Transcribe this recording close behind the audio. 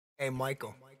Hey,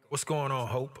 Michael. What's going on,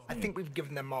 Hope? I think we've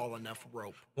given them all enough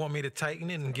rope. Want me to tighten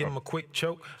it and give them a quick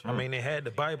choke? I mean, they had the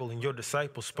Bible and your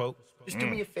disciples spoke. Just do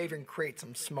me a favor and create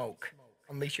some smoke.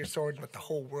 Unleash your sword and let the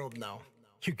whole world know.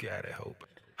 You got it, Hope.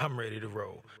 I'm ready to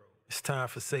roll. It's time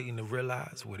for Satan to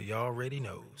realize what he already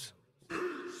knows.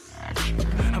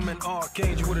 I'm an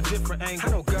archangel with a different angle.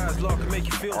 I know God's law can make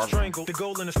you feel strangled. The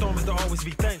goal in the storm is to always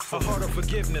be thankful. A heart of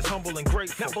forgiveness, humble and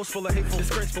grateful. Not boastful or hateful,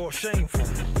 disgraceful or shameful.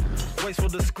 Wasteful,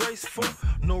 disgraceful,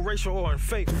 no racial or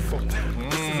unfaithful.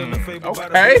 This isn't a fable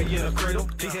about a baby in a cradle.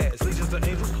 He has legions of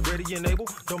angels, ready and able.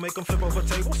 Don't make them flip over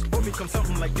tables or become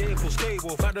something like Deadpool's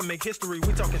Cable. About to make history,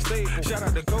 we talking stable. Shout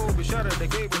out to Kobe, shout out to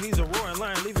Gable. He's a roaring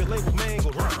lion, leave your label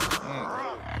mangled.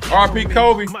 R.P.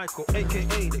 Kobe. Michael,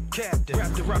 a.k.a. the captain.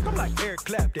 Rap the rock, I'm like Eric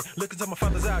Clapton. Look into my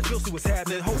father's eyes, you'll see what's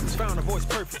happening. Hope's found a voice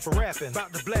perfect for rapping.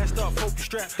 About to blast off, Hope you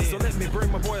strapped in. So let me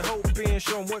bring my boy Hope in.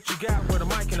 Show him what you got with a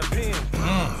mic and a pen.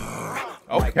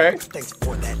 Okay. Thanks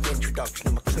for that introduction.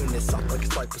 I'ma clean this up like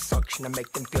it's liposuction and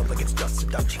make them feel like it's just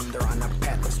seduction. They're on a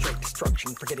path of straight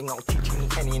destruction, forgetting all teaching,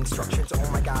 any instructions.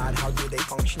 Oh my God, how do they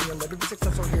function? You'll never be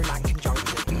successful here, not in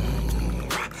conjunction.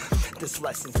 This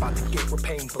lesson's about to get more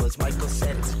painful. As Michael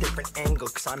said, it's a different angle.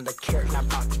 Cause I'm the carrot and I'm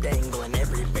about to dangle in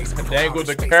every base. Dangle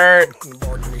the carrot.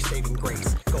 Lord, and your saving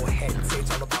grace. Go ahead and say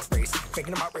it's all about race.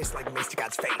 Thinking about race like mace to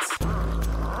God's face.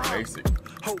 Basic.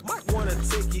 Hope might wanna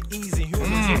take it easy.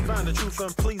 Humans will find the truth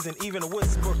unpleasing. Even a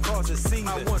whisper causes season.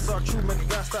 I once saw truth make a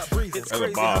guy stop breathing. It's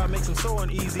crazy how it makes him so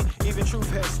uneasy. Even truth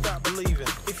has stopped believing.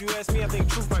 If you ask me, I think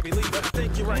truth might be leaving. I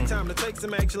think you're right, time to take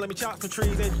some action. Let me chop some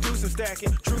trees and do some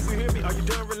stacking. Truth, you hear me? Are you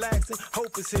done relaxing?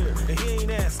 Hope is here, and he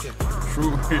ain't asking.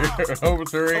 Truth here, over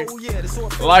 3. Oh yeah, this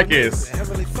sword like it.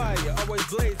 Heavenly fire, always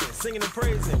blazing, singing and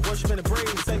praising, worshiping and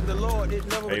praising, thank the Lord, it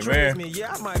never betrays me.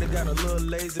 Yeah, I might have got a little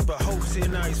lazy, but Hope's here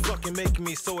now, he's fucking making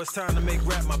me, so it's time to make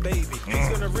rap my baby. He's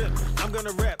gonna rip, I'm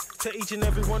gonna rap, to each and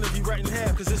every one of you right in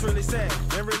half, cause it's really sad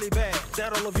and really bad,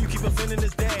 that all of you keep offending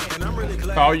his dad, and I'm really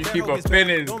glad. Oh, you keep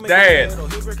offending his dad.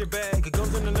 He'll break it back, it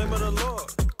goes in the name of the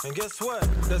Lord, and guess what,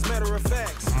 that's matter of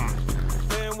facts.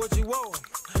 Paying what you owe,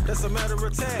 that's a matter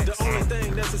of tax. The only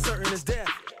thing that's certain is death.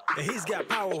 And he's got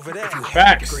power over that. If you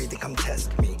have a degree, then come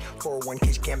test me.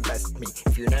 401ks can't best me.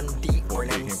 If you're an MD or an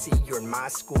MC, you're in my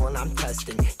school and I'm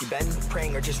testing. You been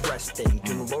praying or just resting?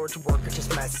 Doing the Lord's work or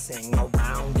just messing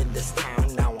around in this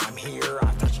town? Now I'm here,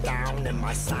 I've touched down, and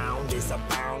my sound is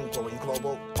abound. Going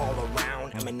global all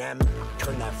around. Eminem,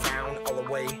 turn that frown all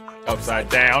the way upside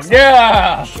down.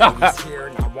 Yeah! He's here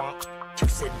and I want to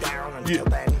sit down until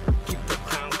then. Keep the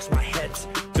crown, cause my head's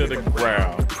to the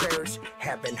ground. Prayers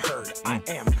have been heard. I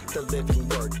am the living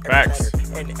word. Every Facts.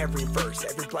 letter and every verse,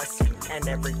 every blessing and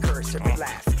every curse, every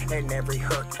laugh and every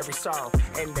hurt, every sorrow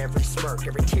and every smirk,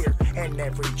 every tear and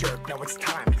every jerk. Now it's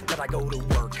time that I go to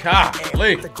work. I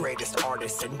am the greatest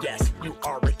artist, and yes, you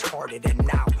are retarded, and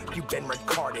now you've been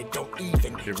retarded. Don't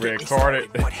even get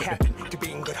retarded. What happened to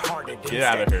being good-hearted? Get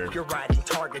out of here. You're riding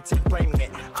targets and blaming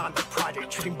it on the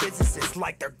project, treating businesses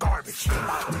like they're garbage.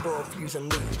 Worldviews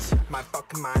and leads. My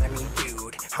fucking mind, I mean,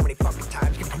 dude. How many fucking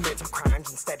times you commit some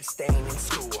crimes instead of staying in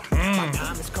school? My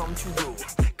time has come to rule,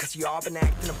 cause y'all been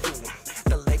acting a fool.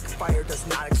 The lake of fire does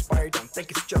not expire, don't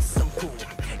think it's just some pool.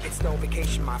 It's no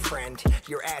vacation, my friend.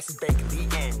 Your ass is baked at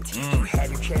the end. You had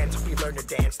your chance, hope you learned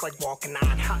to dance like walking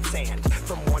on hot sand.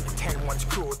 From 1 to 10, one's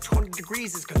cruel. 20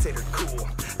 degrees is considered cool.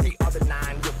 The other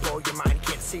 9 will blow your mind.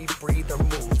 You can't see, breathe, or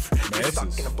move. You're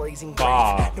stuck in a blazing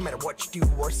grave, no matter what you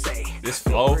do or say. This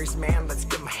flow, man, let's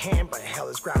give him a hand, but hell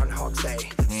is Groundhog's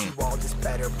Day. So you all just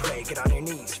better pray, get on your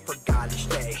knees for God each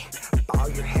day. Bow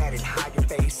your head and hide your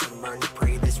face and learn to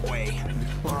pray this way.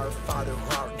 Our Father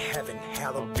who art in heaven,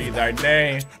 hallowed be thy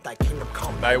name. Thy kingdom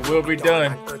come, thy will be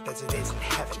done on earth as it is in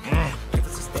heaven. Give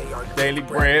us this day our daily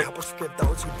bread. Help us forgive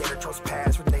those who dare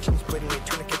trespass. With nations splitting your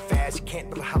tourniquet fast. You can't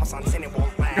build a house on sin, it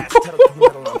won't last. Tell the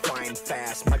middle, I'm flying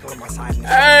fast. Michael on my side.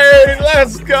 Hey,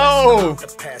 let's go.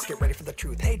 Get ready for the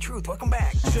truth. Hey, truth, welcome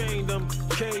back. Chained them,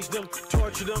 caged them,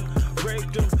 tortured them,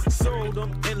 raped them, sold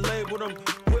them, and labeled them,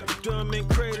 whipped them and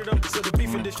crated them. So the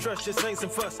beef and distrust just ain't some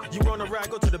fuss. You want a ride,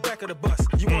 go to the back of the bus.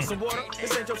 You want some water?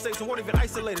 This ain't your station, weren't even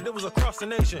isolated. It was across the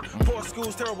nation. Poor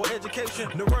schools, terrible education.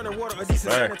 No running water, or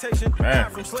decent sanitation.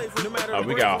 Not from slavery, no matter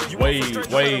we got way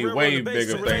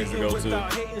bigger things to go to.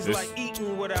 It's like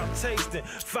eating without tasting.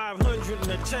 500 in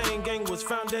the chain gang was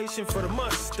foundation for the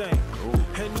Mustang.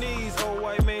 And these old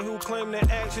white men who claim their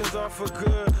actions are for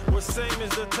good was same as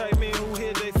the type men who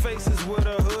hid their faces with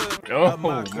a hood. Oh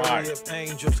my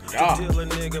angels to deal a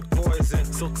nigga poison.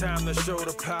 So time to show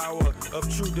the power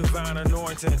of true divine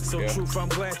anointing. So truth, I'm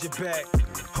glad you're back.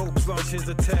 Hope's launched his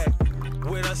attack.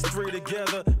 With us 3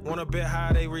 together, wanna bet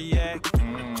how they react.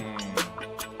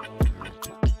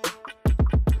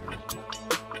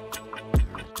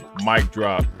 Mic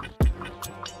drop.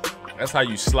 That's how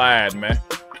you slide, man.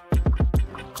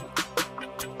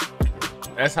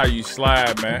 That's how you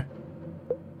slide, man.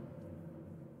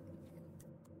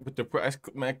 With the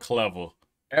man, clever.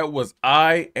 That was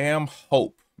I Am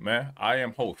Hope, man. I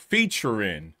Am Hope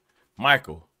featuring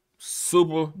Michael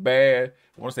Super Bad.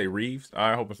 I want to say Reeves.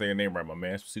 I hope I'm saying your name right, my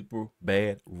man. Super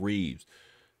Bad Reeves.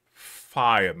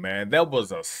 Fire, man. That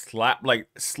was a slap, like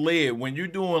slid. When you're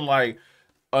doing like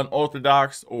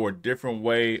unorthodox or a different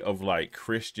way of like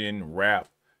Christian rap,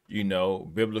 you know,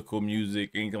 biblical music,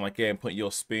 anything like that, and putting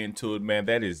your spin to it, man,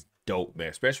 that is dope, man.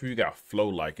 Especially when you got flow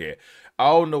like that. I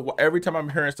don't know. Every time I'm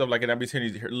hearing stuff like that, I be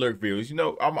seeing these lyric videos. You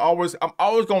know, I'm always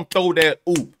gonna throw that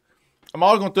oop. I'm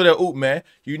always gonna throw that oop, man.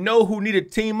 You know who need to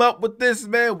team up with this,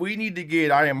 man? We need to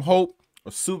get I Am Hope,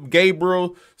 Super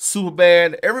Gabriel, Super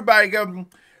Bad. Everybody got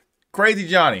Crazy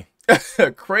Johnny.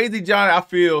 Crazy Johnny, I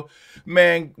feel,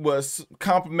 man, was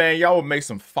compliment. Y'all would make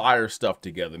some fire stuff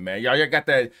together, man. Y'all got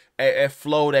that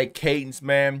flow, that cadence,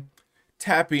 man.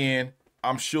 Tap in.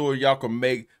 I'm sure y'all can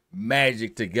make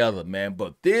magic together, man.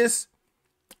 But this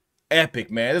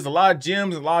epic, man. There's a lot of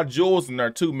gems and a lot of jewels in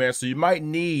there too, man. So you might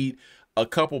need a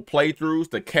couple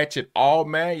playthroughs to catch it all,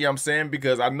 man. You know what I'm saying?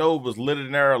 Because I know it was lit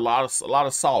in there, a lot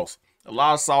of sauce. A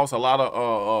lot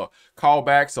of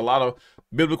callbacks, a lot of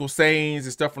biblical sayings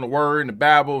and stuff from the word and the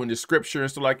Bible and the scripture and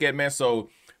stuff like that, man. So,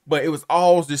 but it was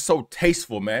all just so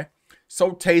tasteful, man.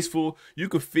 So tasteful. You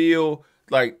could feel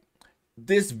like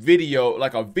this video,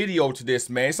 like a video to this,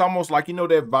 man. It's almost like, you know,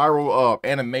 that viral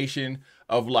animation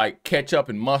of like ketchup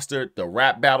and mustard, the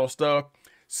rap battle stuff.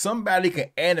 Somebody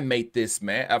can animate this,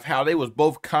 man, of how they was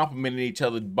both complimenting each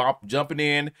other, jumping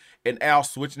in and out,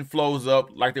 switching flows up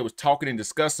like they was talking and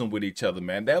discussing with each other,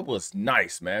 man. That was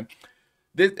nice, man.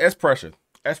 That's pressure.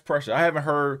 That's pressure. I haven't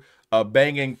heard a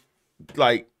banging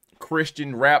like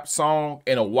Christian rap song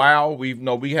in a while.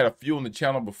 We had a few on the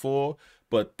channel before,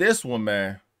 but this one,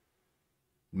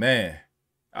 man,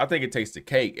 I think it takes the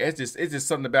cake. It's just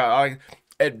something about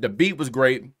the beat was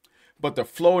great, but the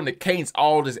flow and the cadence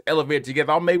all just elevated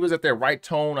together. Maybe it was at that right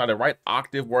tone or the right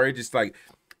octave where it just like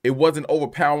it wasn't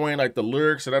overpowering like the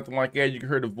lyrics or nothing like that. You could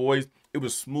hear the voice. It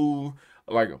was smooth,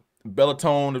 like a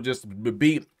bellatone of just the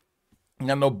beat.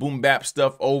 I know boom bap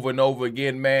stuff over and over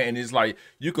again, man, and it's like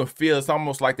you can feel it's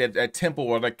almost like that tempo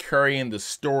or like carrying the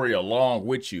story along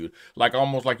with you, like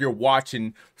almost like you're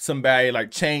watching somebody like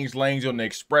change lanes on the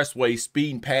expressway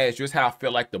speeding past you. That's how I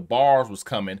felt like the bars was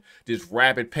coming, just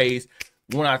rapid pace,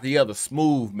 one after the other,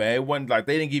 smooth, man. It wasn't like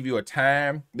they didn't give you a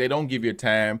time. They don't give you a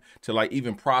time to like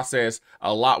even process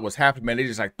a lot what's happening, man. They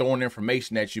just like throwing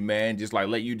information at you, man, just like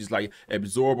let you just like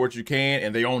absorb what you can,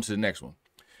 and they on to the next one.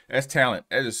 That's talent.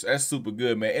 That's super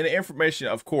good, man. And the information,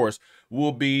 of course,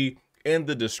 will be in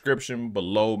the description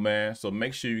below, man. So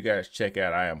make sure you guys check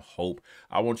out I Am Hope.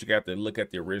 I want you guys to look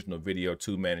at the original video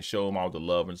too, man, and show them all the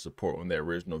love and support on the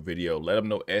original video. Let them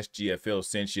know SGFL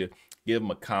sent you. Give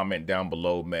them a comment down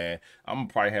below, man. I'm gonna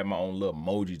probably have my own little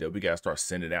emoji that we gotta start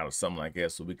sending out or something like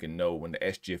that so we can know when the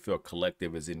SGFL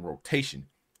collective is in rotation.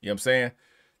 You know what I'm saying?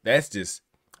 That's just,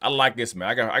 I like this,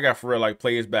 man. I got for real like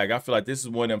players back. I feel like this is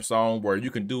one of them songs where you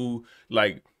can do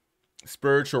like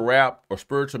spiritual rap or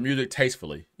spiritual music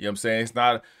tastefully. You know what I'm saying? It's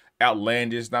not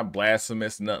outlandish, not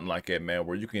blasphemous, nothing like that, man.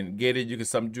 Where you can get it, you can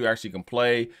something you actually can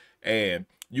play, and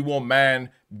you won't mind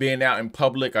being out in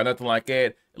public or nothing like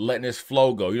that, letting this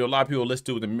flow go. You know, a lot of people listen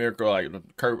to the miracle, like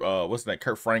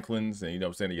Kurt Franklin's, and you know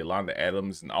what I'm saying, the Yolanda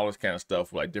Adams and all this kind of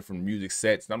stuff, like different music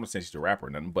sets. And I'm not saying she's a rapper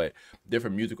or nothing, but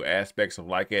different musical aspects of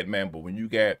like that, man. But when you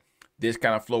got this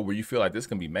kind of flow where you feel like this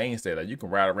can be mainstay, like you can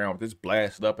ride around with this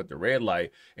blasted up at the red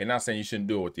light, and not saying you shouldn't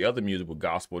do it with the other music with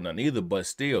gospel or nothing either, but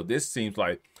still, this seems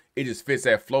like it just fits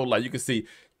that flow. Like you can see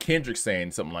Kendrick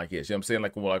saying something like this, you know what I'm saying?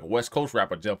 Like a West Coast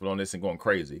rapper jumping on this and going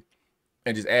crazy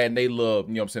and just adding they love,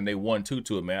 you know what I'm saying, they 1-2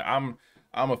 to it, man.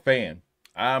 I'm a fan.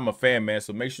 I'm a fan, man.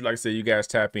 So make sure, like I said, you guys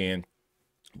tap in.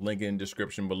 Link in the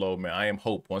description below, man. I Am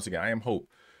Hope. Once again, I Am Hope.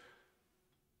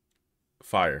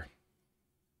 Fire.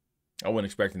 I wasn't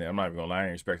expecting that. I'm not even gonna lie, I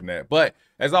ain't expecting that. But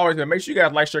as always, man, make sure you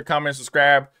guys like, share, comment,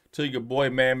 subscribe to your boy,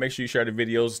 man. Make sure you share the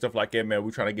videos and stuff like that, man. We're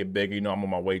trying to get bigger. You know, I'm on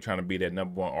my way trying to be that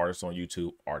 #1 artist on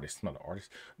YouTube. Artist, not an artist.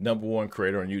 #1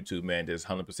 creator on YouTube, man. That's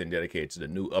 100% dedicated to the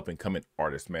new up and coming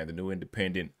artist, man. The new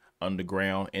independent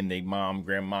underground in their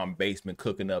grandmom basement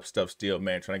cooking up stuff still,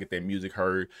 man, trying to get their music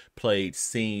heard, played,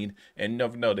 seen, and you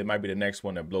never know, they might be the next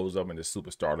one that blows up into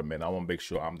superstardom, man. I want to make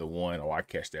sure I'm the one, or I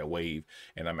catch that wave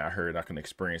and I'm out here and I can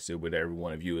experience it with every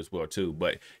one of you as well too.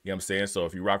 But you know what I'm saying? So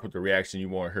if you rock with the reaction, you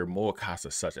want to hear more,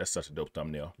 that's such a dope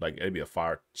thumbnail. Like it'd be a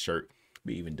fire shirt,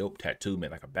 be even dope tattoo,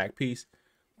 man, like a back piece.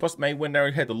 Plus, man, when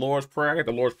there had the Lord's Prayer, I got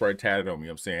the Lord's Prayer tatted on me. You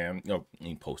know what I'm saying? You know,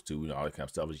 ain't supposed to, you know, all that kind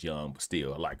of stuff. I was young, but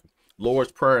still, I like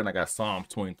Lord's Prayer, and I got Psalms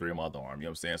 23 on my other arm. You know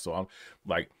what I'm saying? So I'm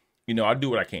like, you know, I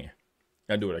do what I can.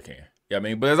 I do what I can. Yeah, I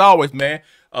mean, but as always, man,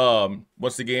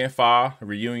 once again, Fire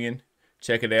Reunion,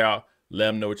 check it out. Let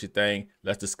them know what you think.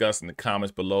 Let's discuss in the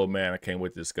comments below, man. I can't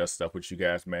wait to discuss stuff with you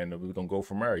guys, man. We're going to go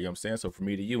from there, you know what I'm saying? So from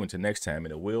me to you, until next time,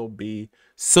 and it will be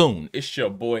soon. It's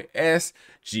your boy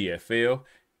SGFL,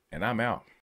 and I'm out.